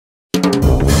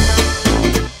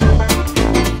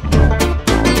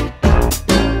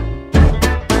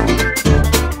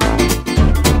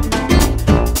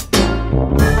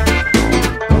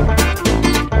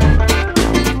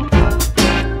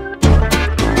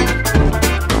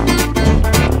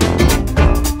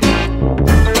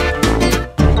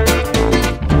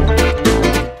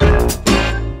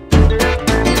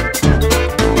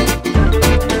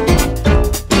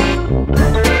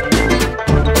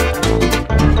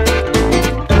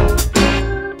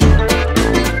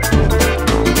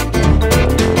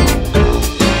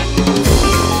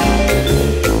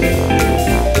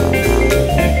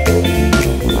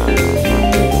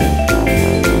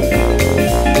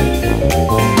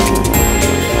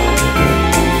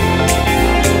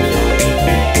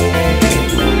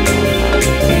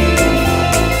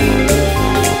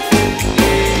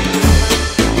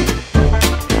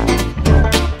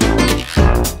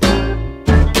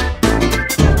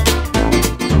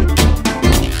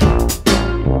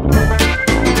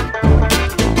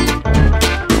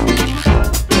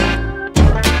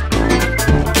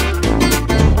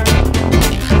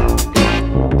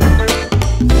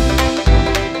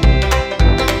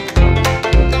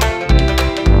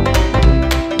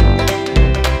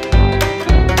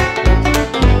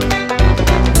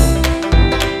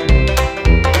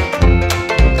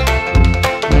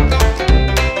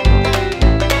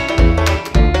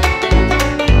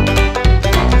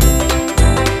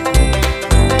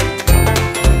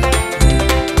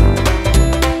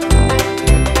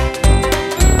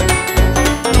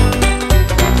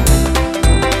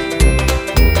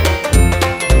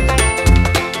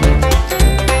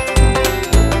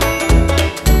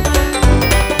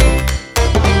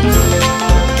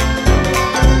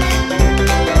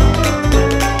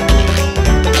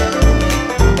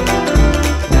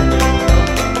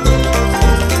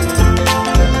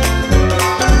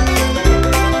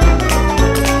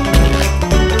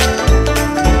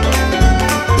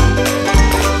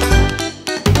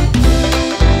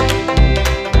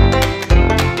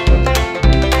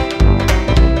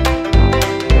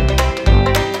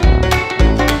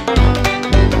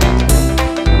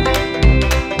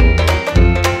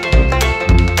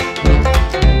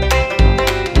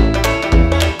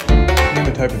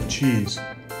cheese?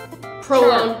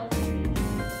 Provolone.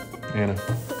 Anna.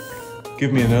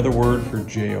 Give me another word for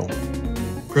jail.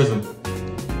 Prison.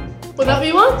 Would that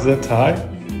be one? Is that Ty?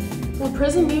 Would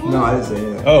prison be one? No, I didn't say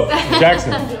anything. Oh,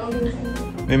 Jackson.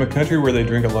 Name a country where they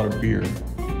drink a lot of beer.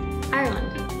 Ireland.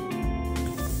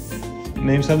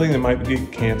 Name something that might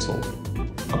get canceled.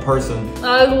 A person.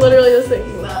 I literally was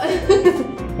thinking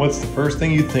that. What's the first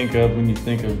thing you think of when you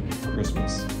think of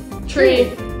Christmas?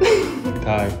 Tree.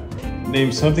 Ty.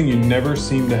 Name something you never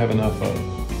seem to have enough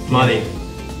of. Money.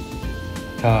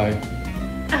 Ty.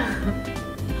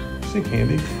 Say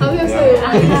candy. I was gonna say,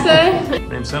 what did you say?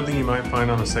 Name something you might find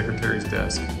on a secretary's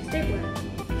desk. Stapler.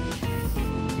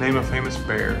 Name a famous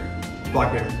bear.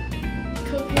 Black bear.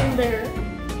 Cocaine bear.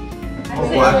 Oh,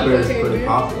 black bear is pretty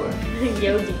popular.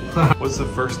 Yogi. What's the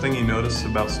first thing you notice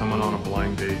about someone on a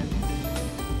blind date?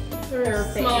 Her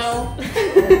face. Smile.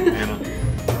 Anna.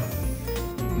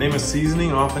 Name a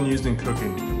seasoning often used in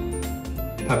cooking.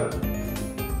 Pepper.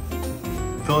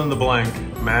 Fill in the blank.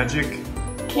 Magic.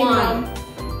 Kingdom.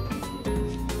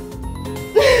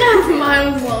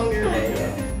 Mine was longer.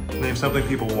 Name something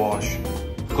people wash.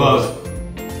 Clothes.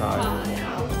 Ty.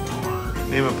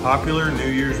 Name a popular New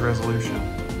Year's resolution.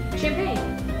 Champagne.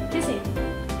 Kissing.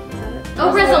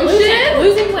 Oh, resolution?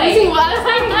 Losing weight. Losing what?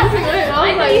 Losing weight. I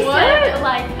was like, what?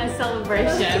 Like a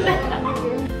celebration.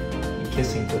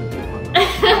 Kissing for the big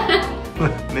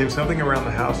one. Name something around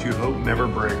the house you hope never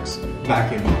breaks.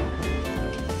 Vacuum.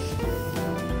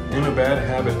 Name a bad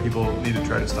habit people need to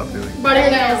try to stop doing. Butter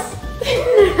your nails.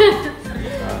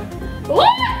 What?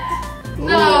 No.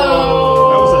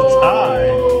 That was a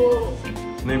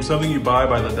tie. Name something you buy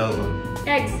by the dozen.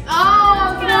 Eggs. Oh,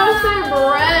 I was gonna say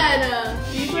bread.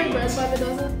 Do you buy bread by the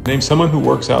dozen? Name someone who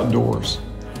works outdoors.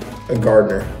 A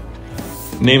gardener.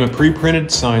 Name a pre-printed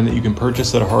sign that you can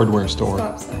purchase at a hardware store.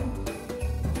 Stop sign.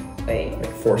 Wait.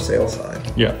 Like for sale sign.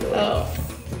 Yeah. Oh.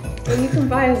 Well, you can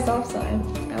buy a stop sign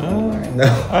at Walmart.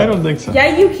 No. I don't think so.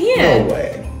 Yeah, you can. No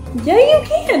way. Yeah, you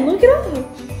can. Look it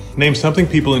up. Name something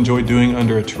people enjoy doing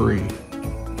under a tree.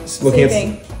 Looking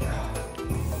Sleeping.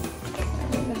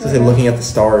 looking at the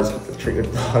stars with the tree.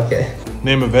 Okay.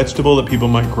 Name a vegetable that people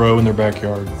might grow in their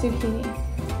backyard. Zucchini.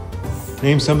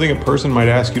 Name something a person might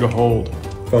ask you to hold.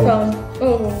 Phone. Phone.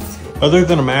 Oh. Other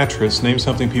than a mattress, name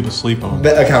something people sleep on.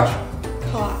 A couch.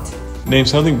 Cot. Name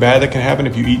something bad that can happen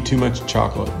if you eat too much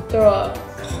chocolate. Throw up.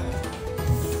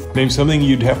 Name something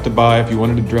you'd have to buy if you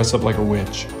wanted to dress up like a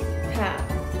witch. Hat.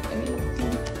 I mean,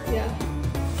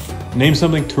 yeah. Name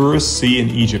something tourists see in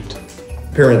Egypt.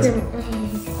 Pyramids.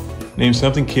 Name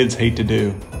something kids hate to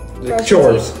do.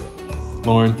 Chores.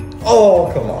 Lauren.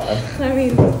 Oh, come on. I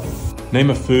mean, Name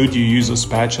a food you use a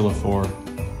spatula for.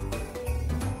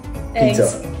 eggs.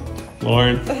 Pizza.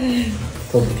 Lauren.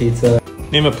 Cold pizza.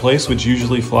 Name a place which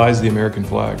usually flies the American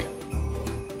flag.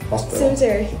 Hospital.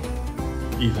 Cemetery.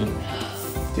 Ethan.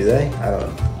 Do they? I don't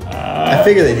know. I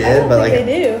figure they did, but like they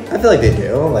do. I feel like they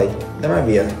do. Like there might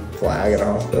be a flag at a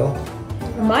hospital.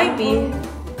 Might be.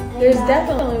 There's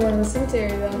definitely one in the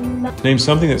cemetery though. Name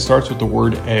something that starts with the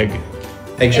word egg.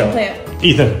 Eggshell. Eggplant.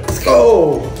 Ethan. Let's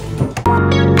go.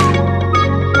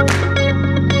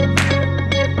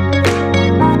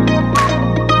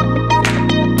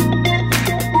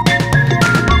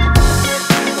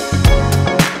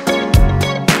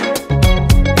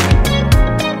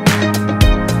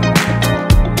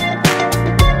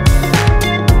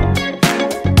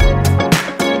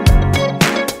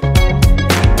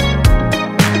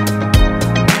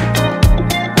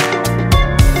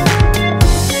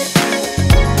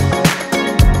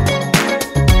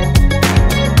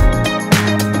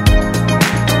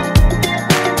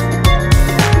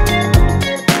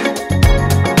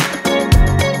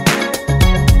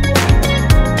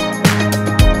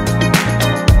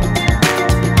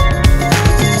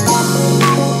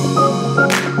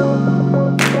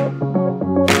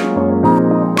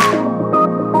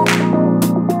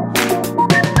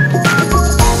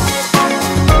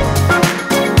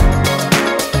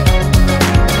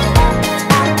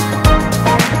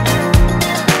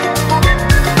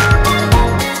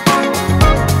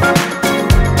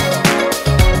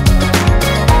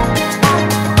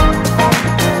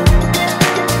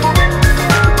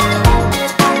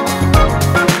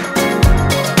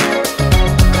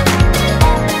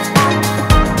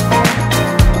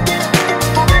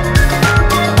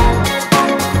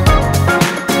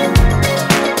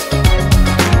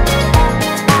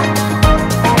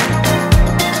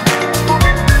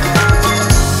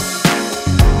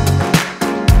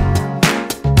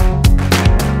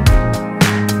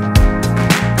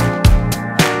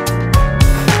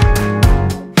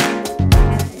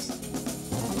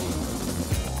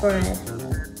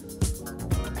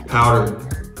 Powdered.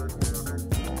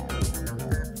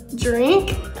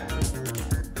 Drink.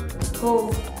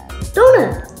 Oh.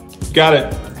 Donut. Got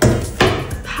it.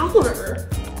 Powder.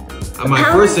 My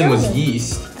powdered first thing was donut.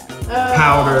 yeast.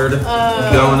 Powdered.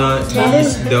 Donut.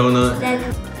 Yeast. Donut. Then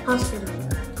hospital.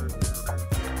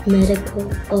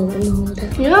 Medical. Oh no.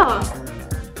 Yeah.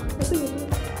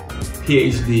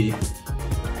 PhD.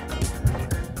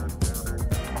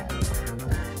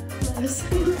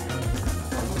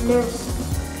 Nurse.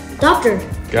 Doctor.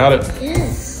 Got it.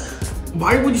 Yes.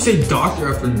 Why would you say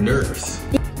doctor after nurse?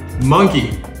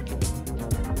 Monkey.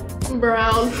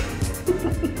 Brown.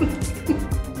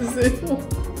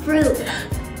 Fruit.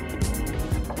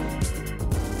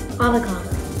 Avocado.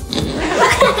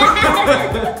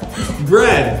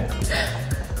 Bread.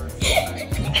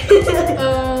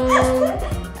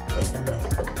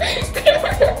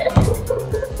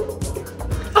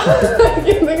 I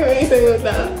can't think of anything with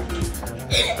that.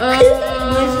 I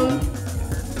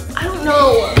don't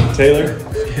know. Taylor.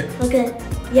 Okay.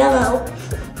 Yellow.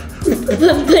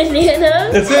 Banana.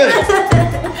 That's it.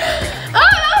 Oh,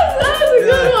 that was a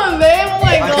good one, babe. Oh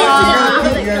my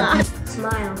god.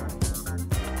 Smile.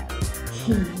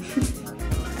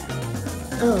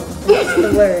 Oh, that's the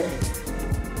word.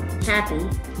 Happy.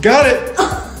 Got it.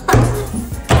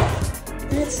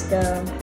 That's dumb.